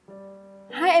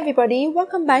everybody,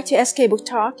 welcome back to SK Book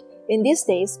Talk. In these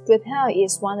days, good health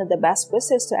is one of the best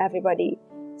wishes to everybody.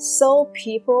 So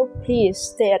people, please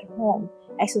stay at home,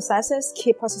 exercises,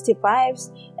 keep positive vibes,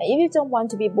 and if you don't want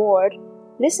to be bored,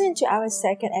 listen to our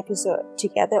second episode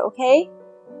together, okay?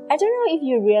 I don't know if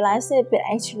you realize it, but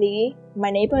actually,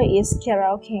 my neighbor is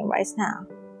karaoke right now.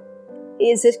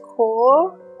 Is it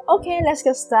cool? Okay, let's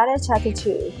get started. Chapter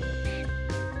 2.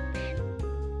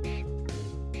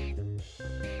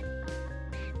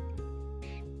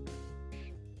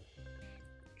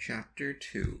 Chapter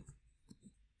 2.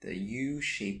 The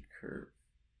U-shaped curve.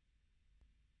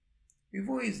 We've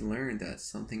always learned that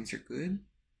some things are good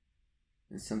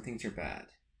and some things are bad.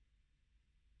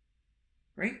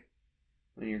 Right?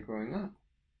 When you're growing up,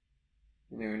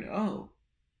 you learn, oh,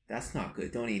 that's not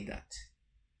good, don't eat that.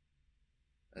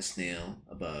 A snail,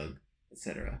 a bug,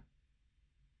 etc.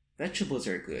 Vegetables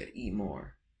are good, eat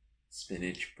more.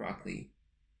 Spinach, broccoli,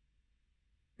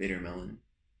 bitter melon.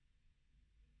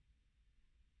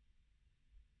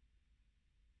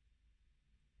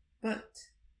 But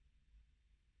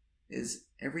is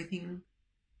everything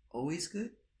always good?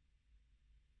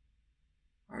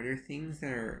 Are there things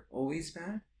that are always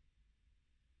bad?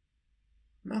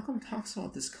 Malcolm talks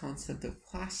about this concept of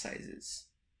class sizes.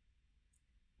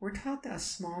 We're taught that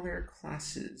smaller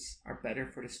classes are better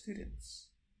for the students.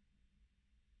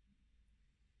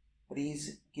 But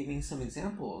he's giving some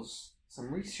examples,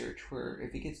 some research where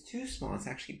if it gets too small, it's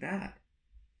actually bad.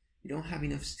 You don't have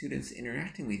enough students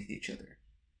interacting with each other.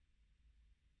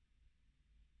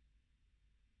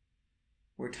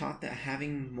 We're taught that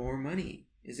having more money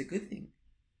is a good thing.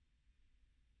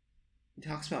 He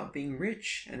talks about being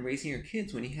rich and raising your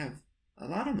kids when you have a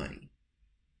lot of money,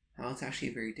 how it's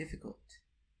actually very difficult.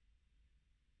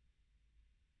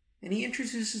 And he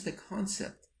introduces the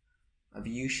concept of a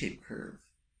U-shaped curve.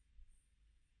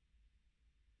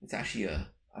 It's actually a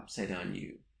upside down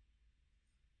U.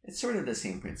 It's sort of the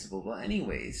same principle, but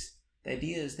anyways, the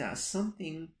idea is that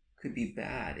something could be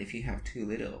bad if you have too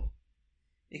little.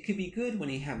 It could be good when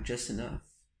you have just enough.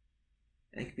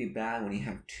 And it could be bad when you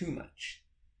have too much.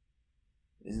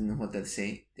 Isn't that what they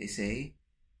say?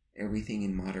 Everything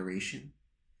in moderation.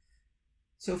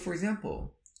 So for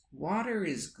example, water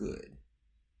is good,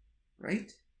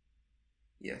 right?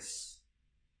 Yes.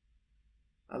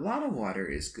 A lot of water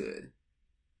is good.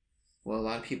 Well, a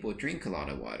lot of people drink a lot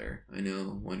of water. I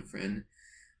know one friend,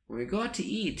 when we go out to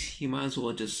eat, you might as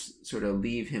well just sort of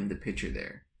leave him the pitcher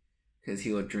there, because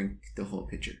he will drink the whole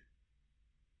pitcher.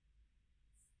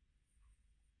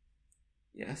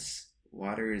 Yes,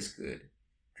 water is good.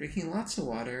 Drinking lots of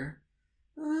water,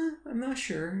 I'm not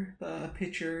sure, but a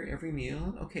pitcher every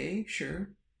meal, okay, sure.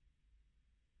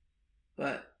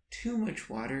 But too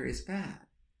much water is bad.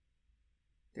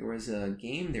 There was a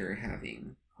game they were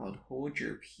having called Hold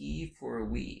Your Pee for a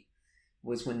Wii. It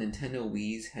was when Nintendo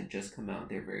Wiis had just come out,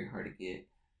 they're very hard to get,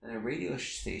 and a radio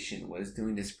station was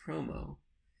doing this promo.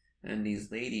 And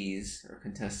these ladies, or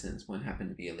contestants, one happened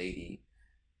to be a lady,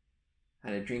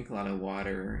 had to drink a lot of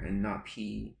water and not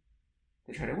pee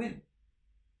to try to win.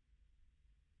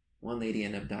 One lady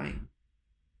ended up dying.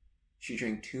 She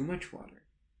drank too much water.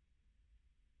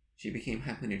 She became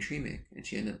hyponatremic and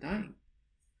she ended up dying.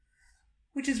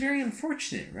 Which is very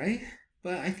unfortunate, right?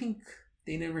 But I think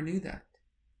they never knew that.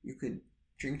 You could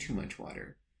drink too much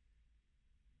water.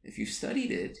 If you studied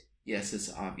it, yes,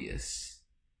 it's obvious.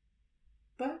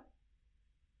 But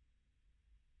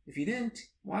if you didn't,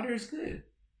 water is good.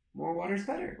 More water is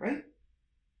better, right?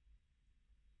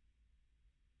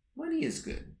 Money is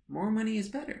good. More money is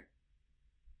better.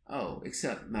 Oh,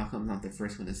 except Malcolm's not the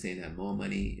first one to say that more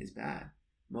money is bad.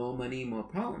 More money, more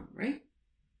problem, right?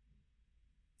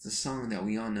 It's a song that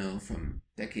we all know from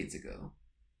decades ago.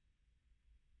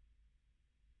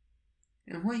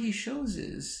 And what he shows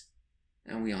is,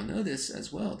 and we all know this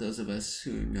as well, those of us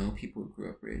who know people who grew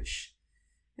up rich,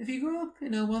 if you grow up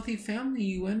in a wealthy family,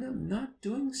 you end up not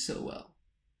doing so well.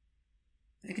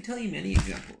 I can tell you many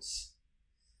examples.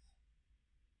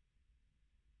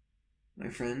 My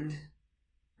friend,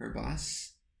 her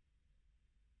boss,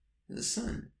 has a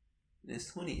son in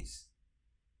his 20s.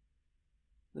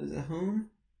 Lives at home,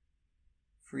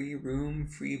 free room,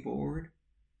 free board,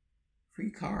 free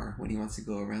car when he wants to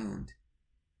go around.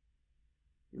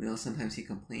 Even though sometimes he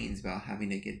complains about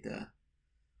having to get the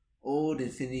old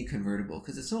Infiniti convertible,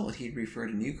 because it's old, he'd prefer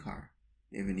a new car.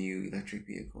 They have a new electric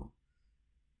vehicle.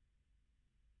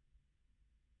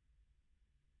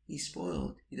 He's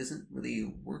spoiled. He doesn't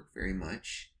really work very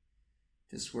much.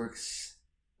 Just works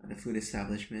at a food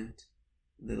establishment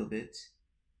a little bit.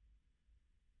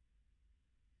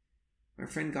 My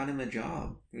friend got him a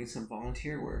job doing some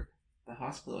volunteer work at the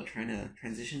hospital, trying to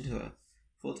transition to a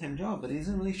full-time job, but he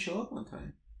doesn't really show up on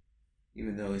time,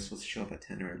 even though he's supposed to show up at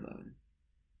 10 or 11.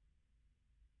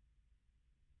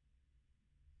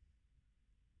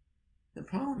 The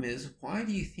problem is, why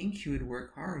do you think he would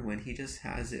work hard when he just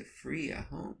has it free at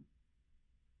home?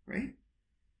 Right?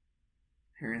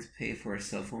 Parents pay for a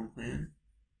cell phone plan,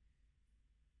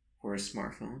 for a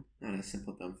smartphone, not a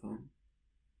simple dumb phone.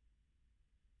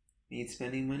 Need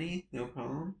spending money? No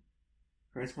problem.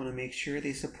 Parents want to make sure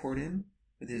they support him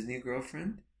with his new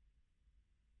girlfriend.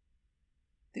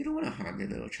 They don't want to harm their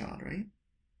little child, right?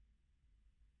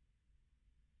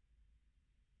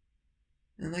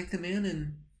 And like the man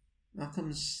in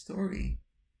Malcolm's story,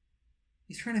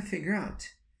 he's trying to figure out,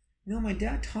 my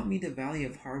dad taught me the value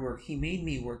of hard work. He made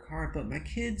me work hard, but my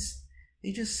kids,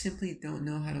 they just simply don't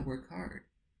know how to work hard.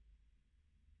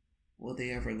 Will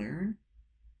they ever learn?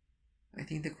 I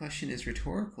think the question is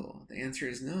rhetorical. The answer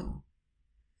is no.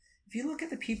 If you look at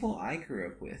the people I grew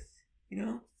up with,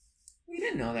 we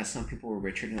didn't know that some people were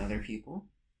richer than other people.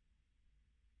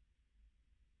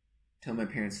 Till my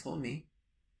parents told me.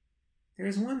 There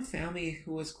was one family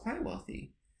who was quite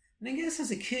wealthy. And I guess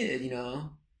as a kid, a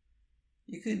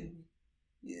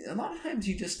lot of times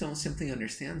you just don't simply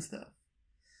understand stuff.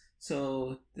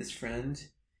 So this friend,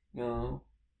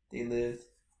 they lived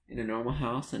in a normal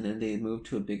house, and then they moved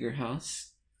to a bigger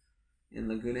house in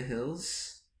Laguna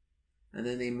Hills, and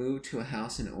then they moved to a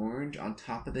house in Orange on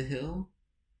top of the hill,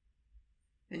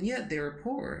 and yet they were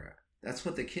poor. That's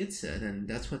what the kids said, and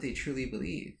that's what they truly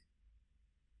believe.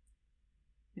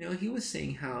 He was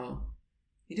saying how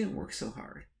he didn't work so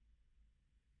hard.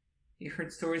 He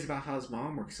heard stories about how his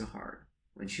mom worked so hard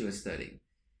when she was studying.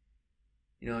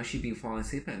 She'd be falling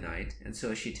asleep at night, and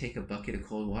so she'd take a bucket of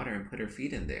cold water and put her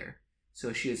feet in there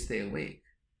so she would stay awake.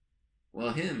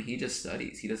 Well, he just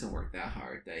studies. He doesn't work that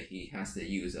hard that he has to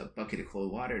use a bucket of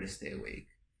cold water to stay awake.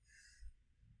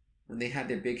 When they had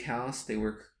their big house, they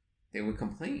would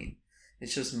complain.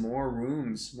 It's just more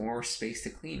rooms, more space to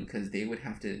clean, because they would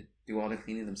have to do all the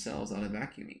cleaning themselves, all the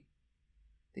vacuuming.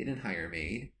 They didn't hire a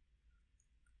maid.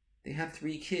 They had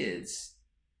 3 kids.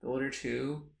 The older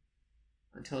 2,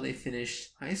 until they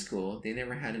finished high school, they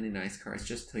never had any nice cars,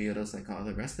 just Toyotas like all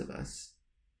the rest of us.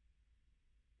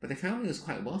 But the family was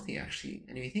quite wealthy, actually.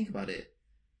 And if you think about it,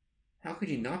 how could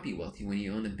you not be wealthy when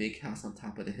you own a big house on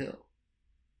top of the hill?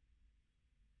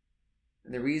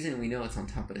 And the reason we know it's on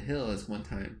top of the hill is one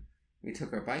time we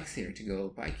took our bikes here to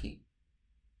go biking.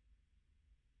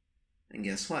 And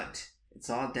guess what? It's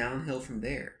all downhill from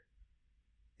there.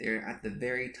 They're at the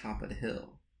very top of the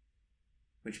hill,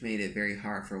 which made it very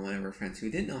hard for one of our friends who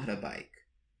didn't know how to bike.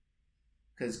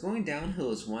 Because going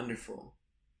downhill is wonderful,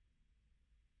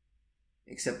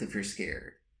 except if you're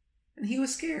scared. And he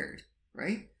was scared,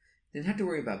 right? Didn't have to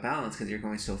worry about balance because you're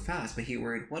going so fast, but he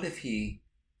worried, what if he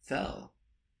fell?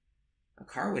 A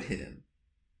car would hit him,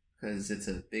 because it's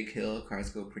a big hill,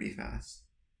 cars go pretty fast.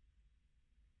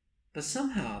 But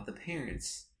somehow the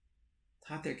parents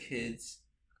taught their kids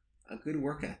a good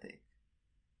work ethic.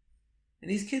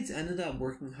 And these kids ended up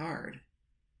working hard.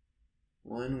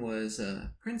 One was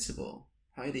a principal,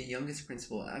 probably the youngest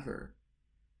principal ever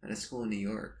at a school in New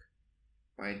York,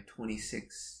 by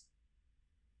 26.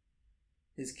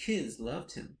 His kids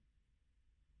loved him.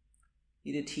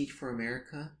 He did Teach for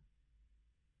America.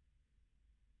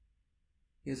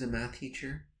 He was a math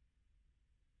teacher.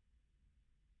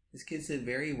 His kids did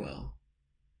very well.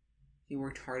 He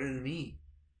worked harder than me,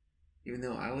 even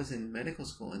though I was in medical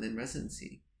school and then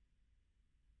residency.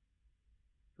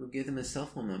 He would give them a cell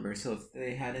phone number, so if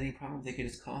they had any problems, they could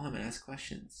just call him and ask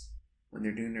questions when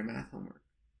they're doing their math homework.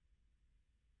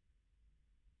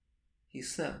 He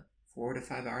slept 4 to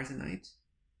 5 hours a night.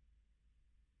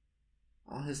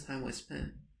 All his time was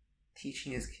spent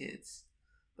teaching his kids.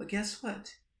 But guess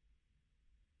what?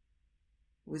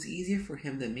 It was easier for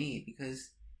him than me because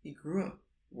he grew up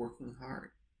working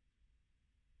hard,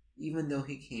 even though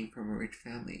he came from a rich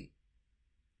family.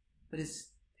 But his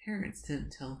parents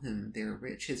didn't tell him they were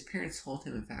rich. His parents told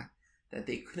him, in fact, that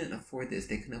they couldn't afford this,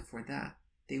 they couldn't afford that.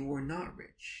 They were not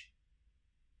rich.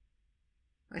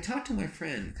 I talked to my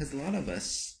friend, because a lot of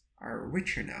us are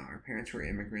richer now. Our parents were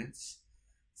immigrants.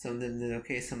 Some did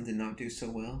okay, some did not do so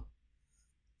well.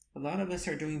 A lot of us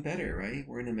are doing better, right?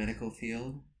 We're in the medical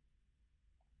field.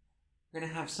 We're going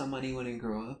to have some money when we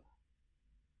grow up.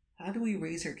 How do we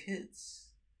raise our kids?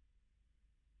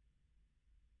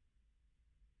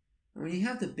 And when you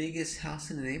have the biggest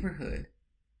house in the neighborhood,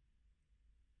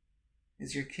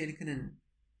 is your kid going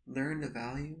to learn the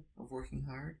value of working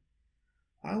hard?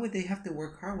 Why would they have to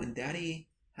work hard when daddy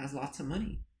has lots of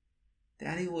money?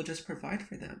 Daddy will just provide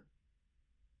for them,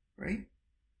 right?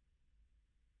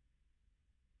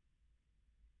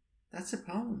 That's the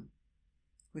problem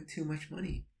with too much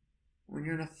money. When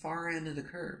you're on the far end of the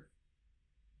curve,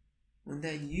 when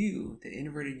that U, the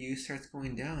inverted U, starts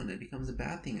going down, it becomes a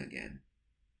bad thing again.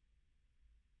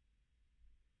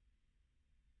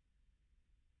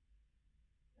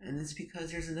 And it's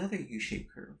because there's another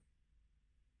U-shaped curve.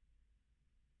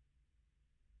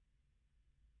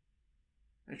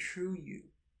 A true U.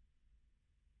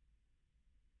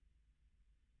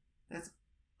 That's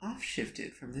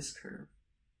off-shifted from this curve.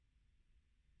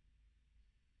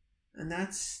 And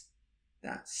that's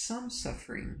that some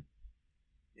suffering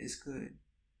is good.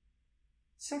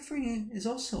 Suffering is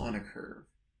also on a curve.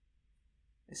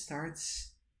 It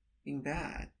starts being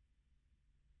bad.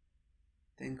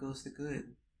 Then goes the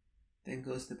good. Then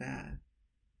goes the bad.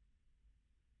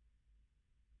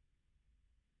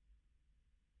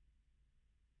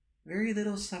 Very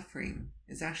little suffering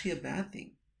is actually a bad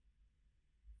thing.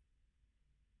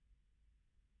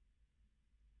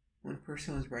 One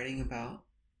person was writing about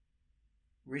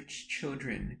rich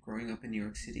children growing up in New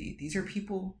York City. These are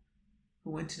people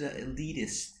who went to the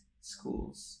elitist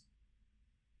schools.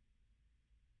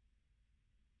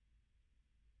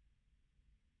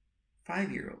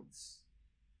 Five-year-olds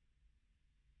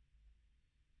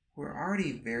who are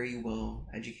already very well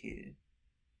educated.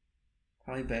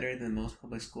 Probably better than most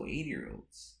public school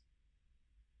 8-year-olds.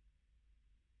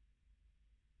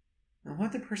 Now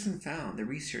what the person found, the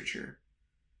researcher,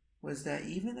 was that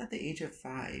even at the age of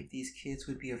 5, these kids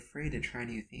would be afraid to try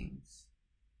new things.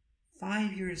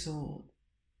 5 years old.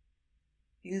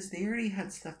 Because they already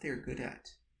had stuff they were good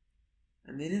at.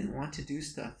 And they didn't want to do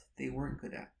stuff they weren't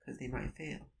good at because they might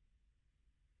fail.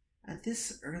 At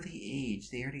this early age,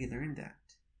 they already learned that.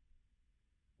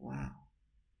 Wow.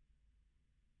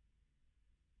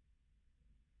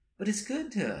 But it's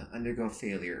good to undergo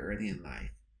failure early in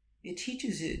life. It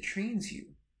teaches you, it trains you.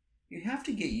 You have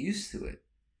to get used to it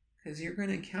because you're going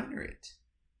to encounter it.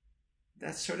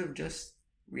 That's sort of just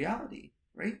reality,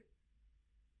 right?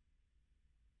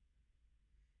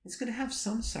 It's going to have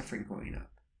some suffering growing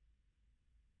up.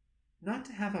 Not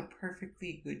to have a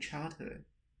perfectly good childhood.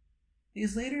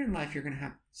 Because later in life you're going to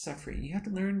have suffering. You have to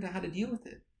learn how to deal with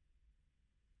it.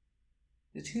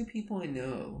 The two people I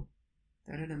know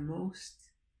that are the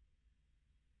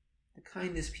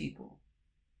kindest people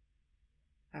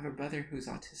have a brother who's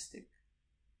autistic.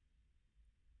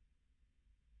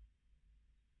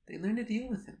 They learn to deal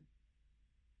with him.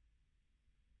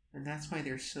 And that's why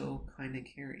they're so kind and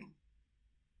caring.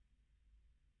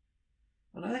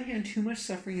 On the other hand, too much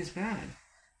suffering is bad.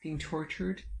 Being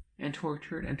tortured and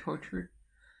tortured and tortured.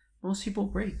 Most people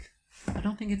break. I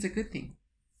don't think it's a good thing.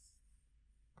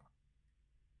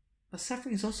 But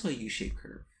suffering is also a U-shaped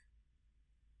curve.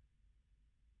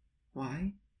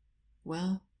 Why?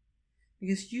 Well,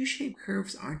 because U-shaped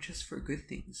curves aren't just for good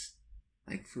things,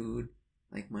 like food,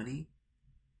 like money.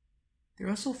 They're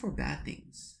also for bad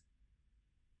things.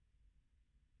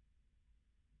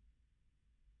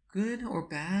 Good or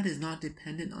bad is not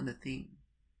dependent on the thing.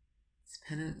 It's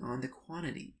dependent on the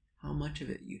quantity, how much of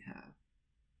it you have.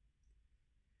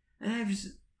 And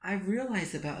I've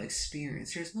realized about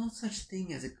experience, there's no such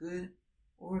thing as a good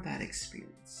or a bad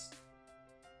experience.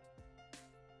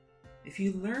 If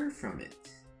you learn from it,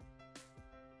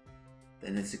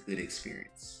 then it's a good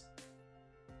experience.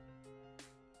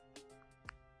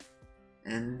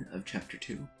 End of chapter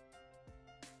 2.